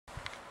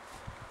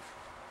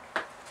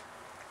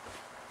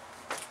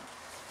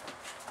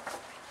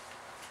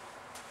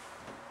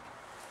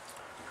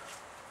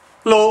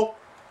Hello,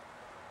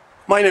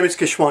 my name is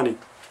Keshwani.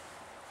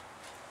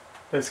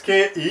 That's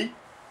K-E-S-H-W-A-N-I,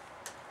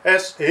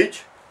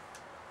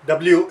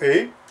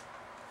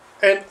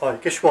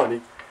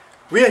 Keshwani.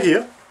 We are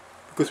here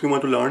because we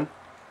want to learn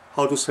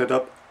how to set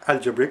up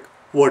algebraic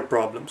word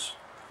problems.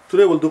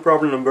 Today we'll do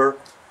problem number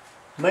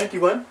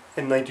 91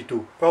 and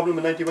 92. Problem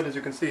number 91, as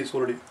you can see, is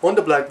already on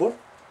the blackboard.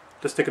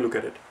 Let's take a look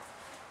at it.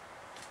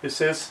 It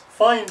says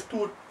find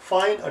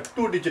a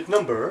two-digit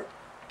number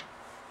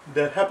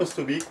that happens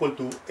to be equal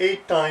to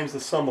 8 times the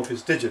sum of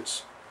its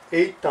digits.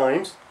 8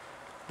 times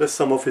the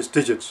sum of its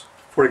digits.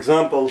 For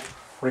example,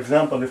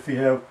 if we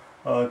have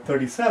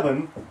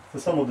 37, the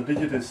sum of the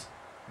digit is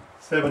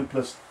 7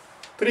 plus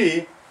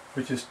 3,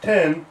 which is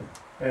 10,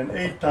 and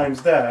 8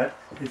 times that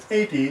is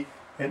 80,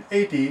 and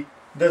 80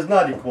 does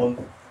not equal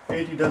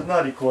 8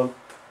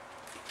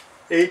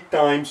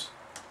 times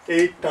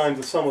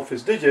the sum of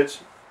its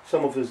digits.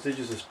 Sum of its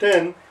digits is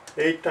 10.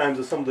 8 times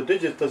the sum of the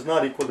digits does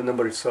not equal the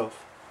number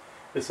itself.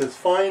 It says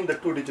find the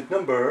two-digit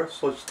number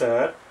such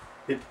that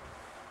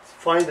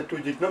find the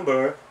two-digit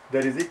number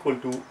that is equal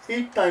to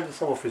 8 times the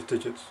sum of its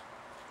digits.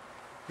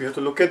 We have to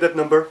locate that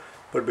number,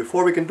 but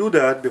before we can do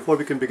that, before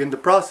we can begin the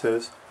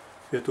process,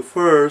 we have to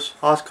first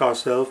ask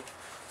ourselves,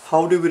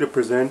 how do we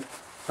represent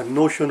a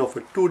notion of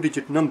a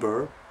two-digit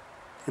number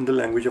in the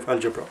language of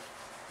algebra?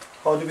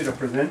 How do we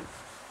represent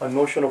a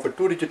notion of a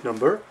two-digit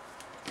number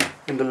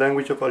in the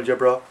language of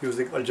algebra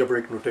using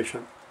algebraic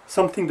notation?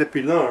 Something that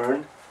we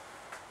learned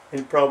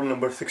in problem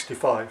number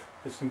 65.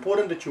 It's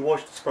important that you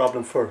watch this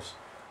problem first.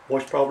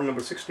 Watch problem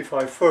number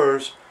 65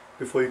 first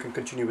before you can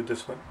continue with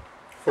this one.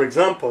 For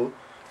example,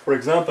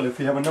 if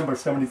you have a number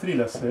 73,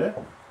 let's say,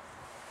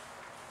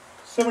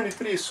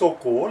 73 is so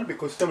called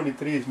because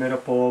 73 is made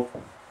up of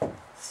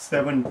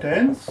 7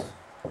 tens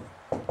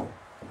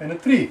and a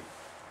 3,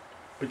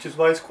 which is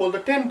why it's called a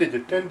 10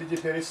 digit. 10 digit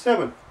here is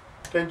 7.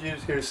 10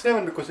 digits here is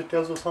 7 because it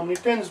tells us how many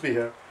tens we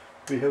have.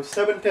 We have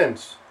 7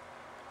 tens.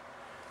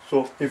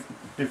 So if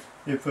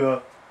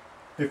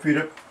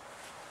we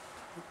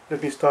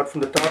let me start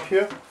from the top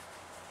here.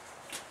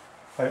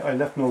 I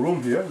left no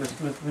room here.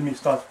 Let me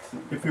start.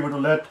 If we were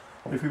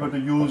to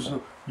use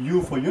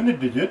U for unit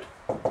digit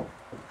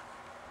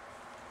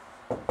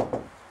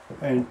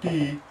and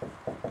T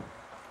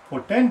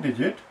for 10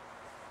 digit,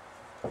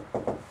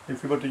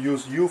 if we were to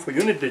use U for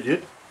unit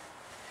digit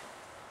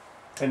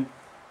and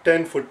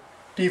T for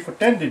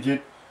 10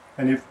 digit,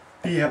 and if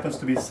T happens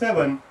to be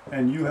 7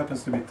 and U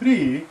happens to be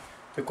 3,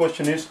 the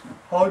question is,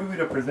 how do we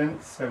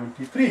represent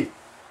 73?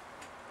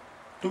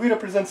 Do we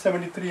represent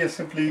 73 as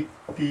simply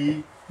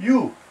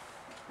TU?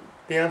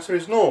 The answer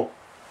is no,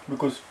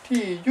 because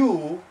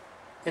TU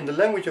in the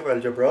language of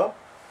algebra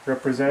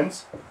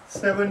represents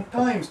 7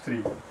 times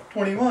 3,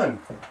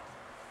 21.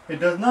 It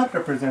does not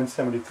represent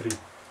 73.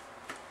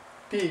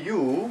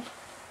 TU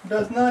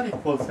does not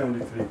equal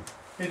 73.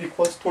 It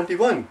equals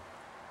 21.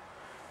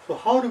 So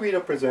how do we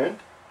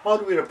represent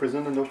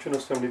the notion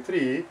of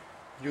 73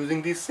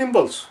 using these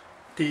symbols?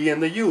 T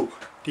and the U.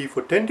 T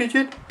for 10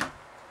 digit,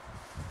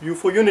 U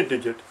for unit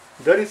digit.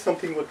 That is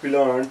something what we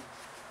learned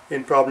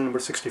in problem number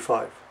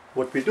 65.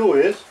 What we do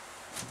is,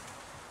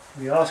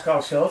 we ask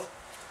ourselves,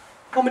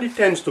 how many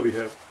tens do we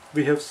have?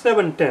 We have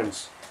 7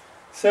 tens.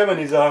 7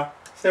 is our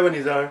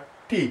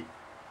T.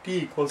 T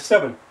equals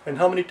 7. And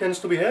how many tens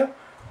do we have?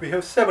 We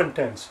have 7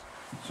 tens.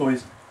 So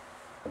it's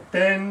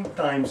 10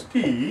 times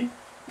T.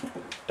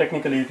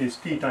 Technically it is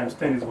T times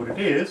 10 is what it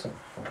is,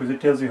 because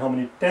it tells you how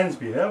many tens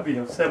we have. We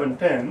have 7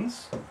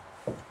 tens.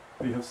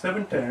 We have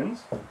 7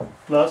 tens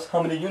plus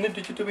how many unit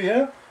digits do we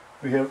have?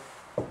 We have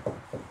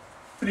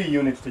 3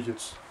 unit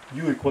digits.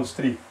 U equals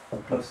 3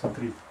 plus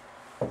 3.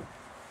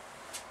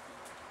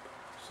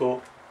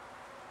 So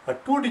a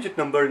two-digit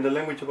number in the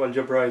language of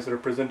algebra is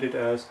represented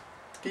as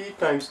T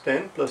times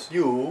 10 plus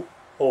U,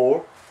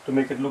 or to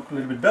make it look a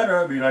little bit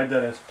better, we write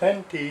that as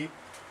 10T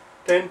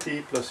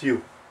plus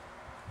U.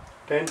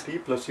 10T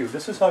plus U.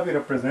 This is how we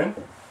represent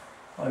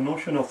a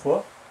notion of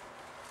a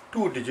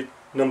two-digit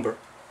number.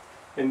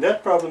 In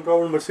that problem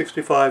number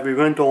 65, we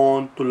went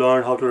on to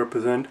learn how to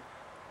represent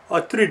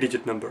a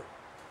three-digit number.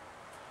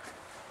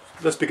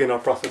 Let's begin our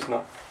process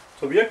now.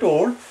 So we are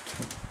told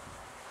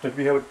that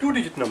we have a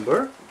two-digit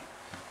number.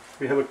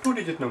 We have a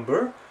two-digit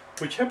number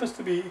which happens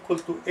to be equal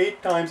to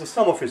 8 times the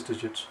sum of its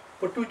digits.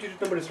 But two-digit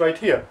number is right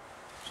here.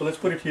 So let's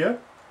put it here.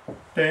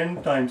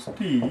 10 times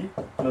T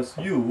plus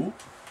U,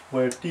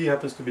 where T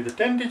happens to be the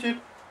 10 digit,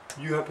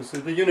 U happens to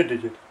be the unit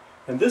digit.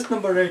 And this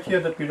number right here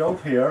that we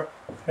wrote here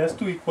has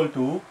to equal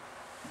to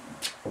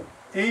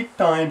 8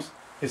 times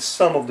its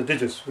sum of the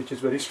digits, which is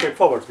very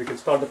straightforward. We can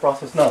start the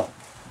process now.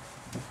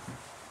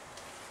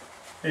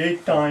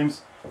 8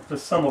 times the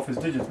sum of its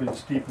digits, which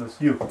is T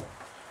plus U.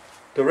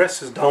 The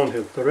rest is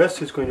downhill. The rest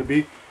is going to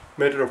be a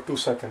matter of 2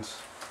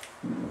 seconds.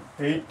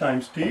 8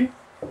 times T,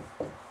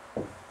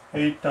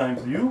 8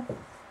 times U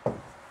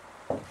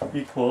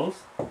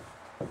equals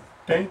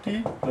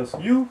 10T plus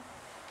U.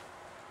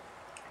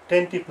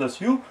 10T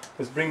plus U.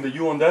 Let's bring the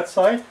U on that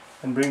side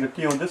and bring the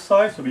T on this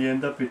side. So we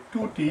end up with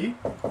 2T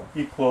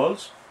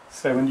equals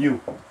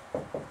 7U.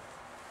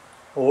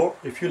 Or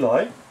if you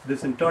like,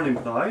 this in turn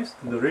implies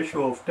that the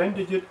ratio of 10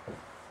 digit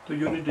to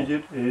unit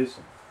digit is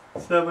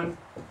 7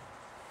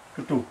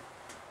 to 2.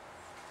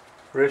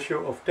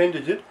 Ratio of 10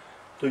 digit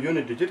to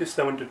unit digit is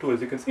 7 to 2.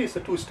 As you can see, it's a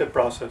two-step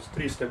process,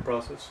 three-step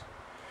process.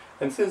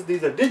 And since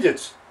these are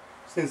digits,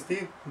 since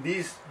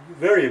these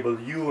variable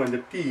u and the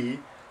t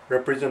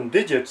represent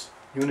digits,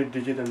 unit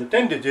digit and the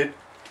 10 digit,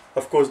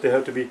 of course they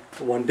have to be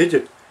one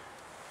digit.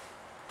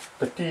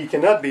 The t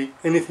cannot be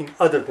anything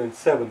other than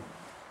 7.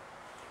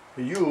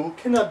 The u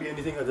cannot be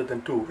anything other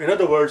than 2. In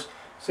other words,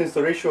 since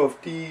the ratio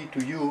of t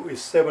to u is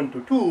 7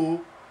 to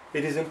 2,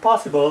 it is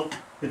impossible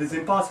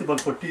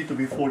for t to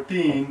be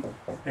 14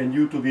 and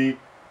u to be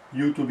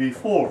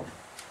 4.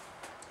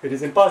 It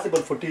is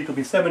impossible for t to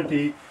be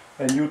 70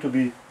 and u to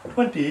be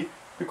 20,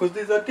 because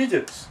these are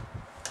digits.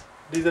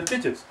 These are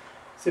digits.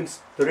 Since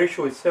the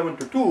ratio is 7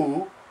 to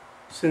 2,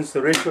 since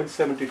the ratio is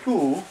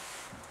 72,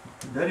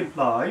 that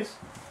implies,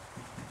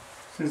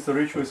 since the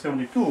ratio is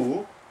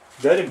 72,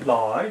 that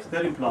implies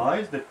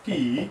that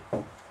t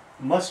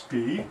must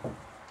be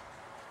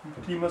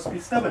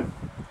 7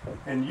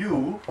 and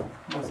u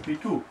must be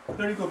 2.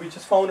 There you go, we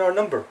just found our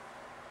number.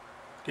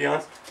 The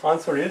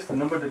answer is, the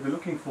number that we're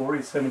looking for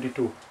is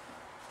 72.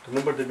 The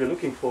number that we're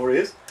looking for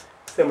is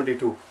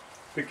 72.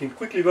 We can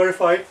quickly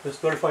verify it. Let's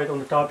verify it on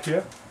the top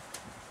here.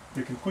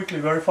 We can quickly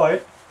verify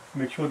it,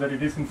 make sure that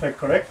it is in fact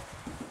correct.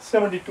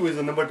 72 is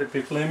the number that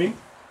we're claiming,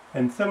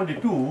 and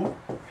 72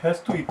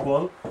 has to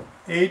equal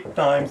 8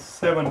 times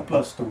 7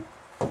 plus 2,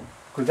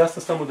 because that's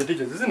the sum of the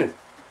digits, isn't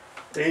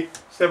it?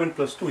 7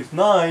 plus 2 is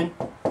 9,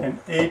 and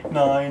 8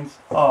 9s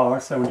are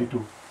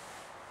 72.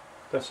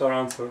 That's our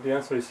answer. The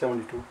answer is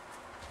 72.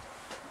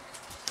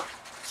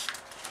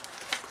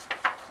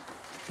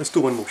 Let's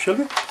do one more, shall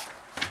we?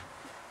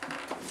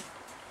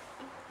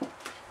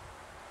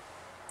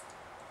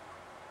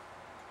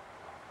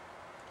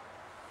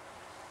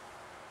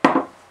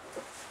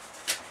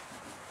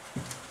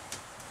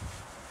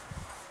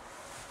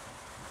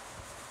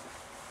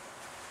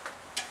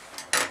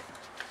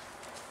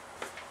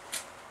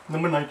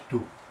 Number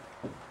 92.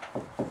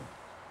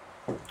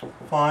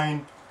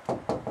 Find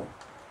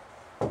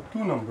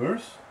two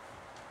numbers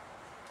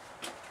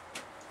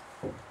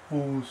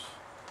whose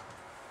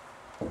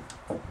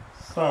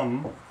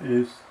sum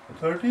is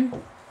 30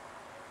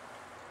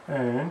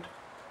 and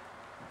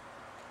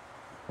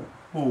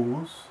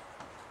whose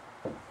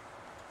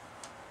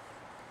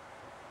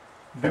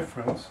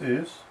difference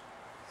is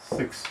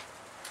 6.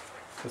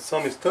 The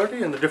sum is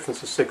 30 and the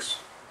difference is 6.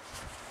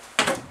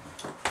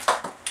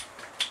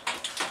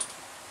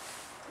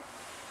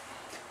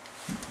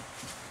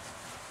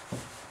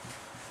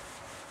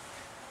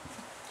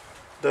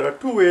 There are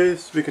two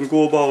ways we can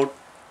go about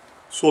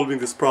solving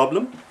this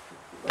problem,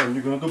 and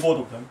you're going to do both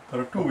of them. There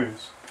are two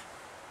ways.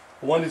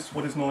 One is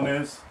what is known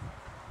as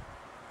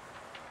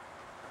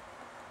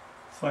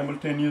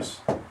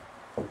simultaneous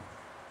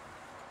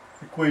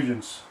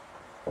equations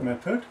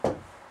method.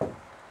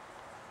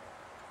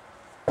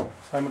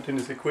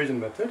 Simultaneous equation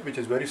method, which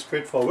is very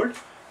straightforward.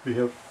 We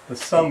have the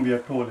sum, we are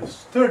told, is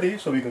 30,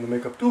 so we're going to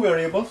make up two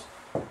variables.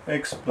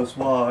 X plus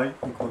y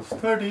equals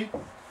 30.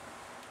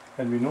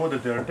 And we know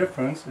that their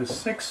difference is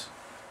 6,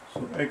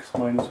 so x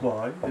minus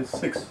y is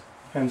 6,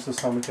 hence the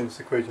simultaneous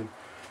equation.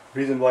 The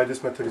reason why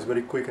this method is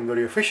very quick and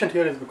very efficient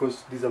here is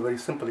because these are very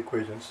simple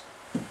equations.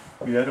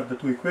 We add up the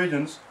two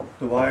equations,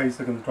 the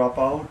y's are going to drop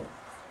out,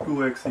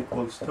 2x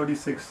equals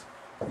 36,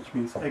 which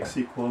means x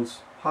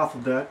equals half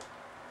of that,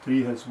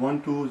 3 has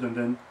 1 2's, and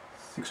then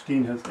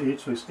 16 has 8,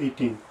 so it's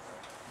 18.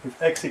 If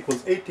x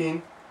equals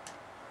 18,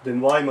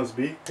 then y must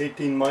be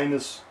 18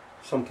 minus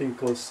something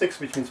equals 6,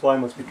 which means y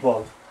must be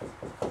 12.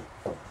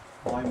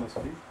 Y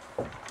must be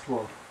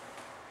 12.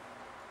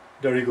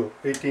 There you go.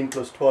 18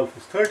 plus 12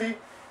 is 30,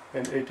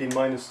 and 18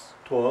 minus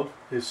 12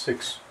 is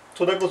 6.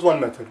 So that was one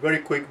method. Very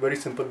quick, very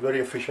simple, very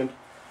efficient.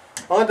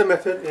 Another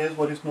method is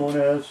what is known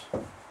as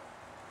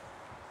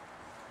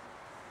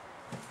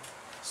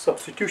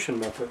substitution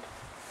method.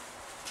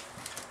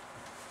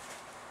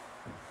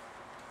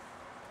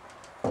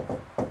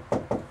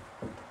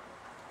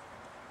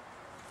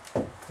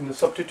 In the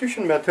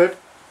substitution method,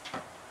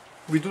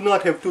 we do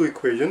not have two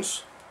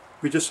equations.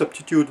 We just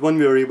substitute one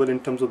variable in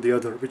terms of the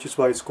other, which is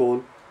why it's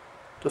called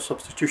the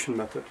substitution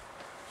method.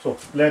 So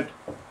let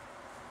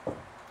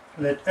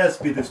s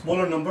be the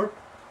smaller number.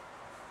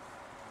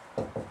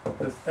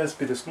 Let s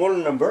be the smaller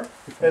number.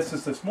 If s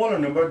is the smaller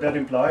number, that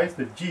implies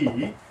that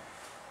g,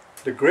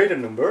 the greater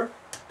number,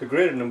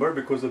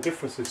 because the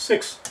difference is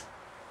 6.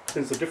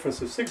 Since the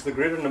difference is 6, the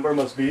greater number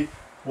must be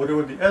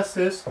whatever the s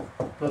is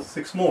plus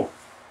 6 more.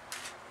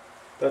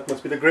 That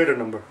must be the greater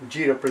number.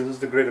 G represents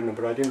the greater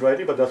number. I didn't write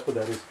it, but that's what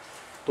that is.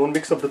 Don't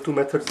mix up the two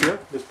methods here.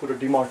 Just put a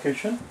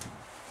demarcation.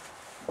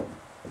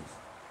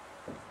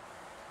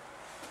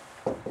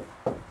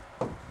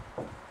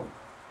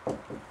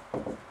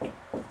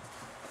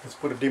 Let's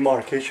put a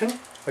demarcation.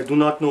 I do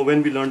not know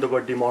when we learned the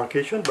word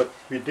demarcation, but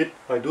we did.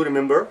 I do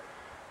remember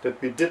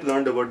that we did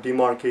learn the word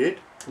demarcate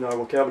in our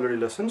vocabulary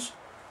lessons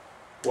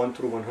 1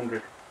 through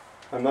 100.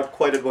 I'm not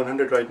quite at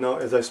 100 right now.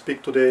 As I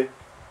speak today,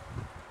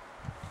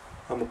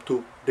 I'm up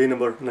to day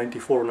number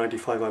 94 or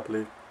 95, I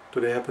believe.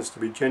 Today happens to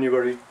be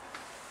January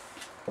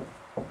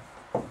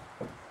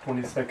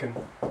 22nd,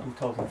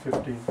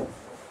 2015.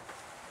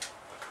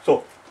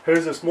 So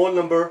here's a small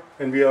number,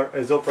 and we are,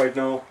 as of right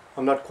now,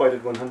 I'm not quite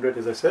at 100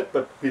 as I said,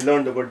 but we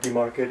learned the word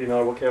demarcate in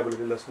our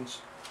vocabulary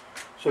lessons.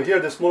 So here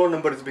the smaller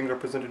number is being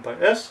represented by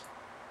s,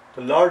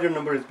 the larger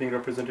number is being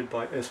represented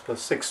by s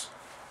plus 6.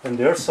 And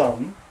their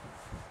sum,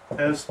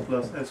 s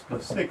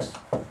plus 6,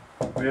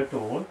 we are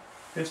told,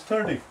 is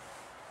 30.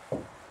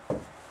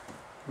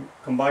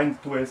 Combine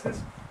two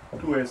s's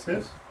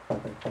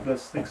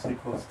plus 6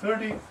 equals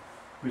 30,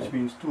 which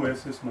means two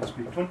s's must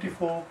be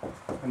 24,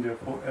 and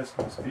therefore s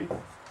must be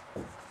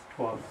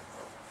 12.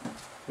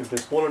 If the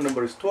smaller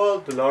number is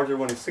 12, the larger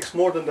one is 6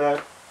 more than that,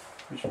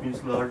 which means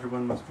the larger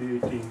one must be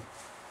 18.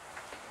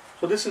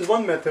 So this is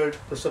one method,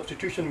 the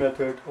substitution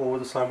method over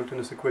the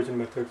simultaneous equation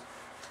method.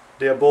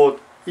 They are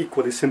both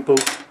equally simple,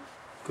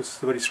 because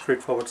it's a very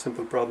straightforward,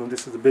 simple problem.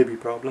 This is the baby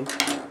problem.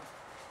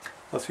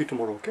 I'll see you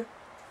tomorrow, okay?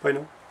 Bye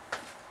now.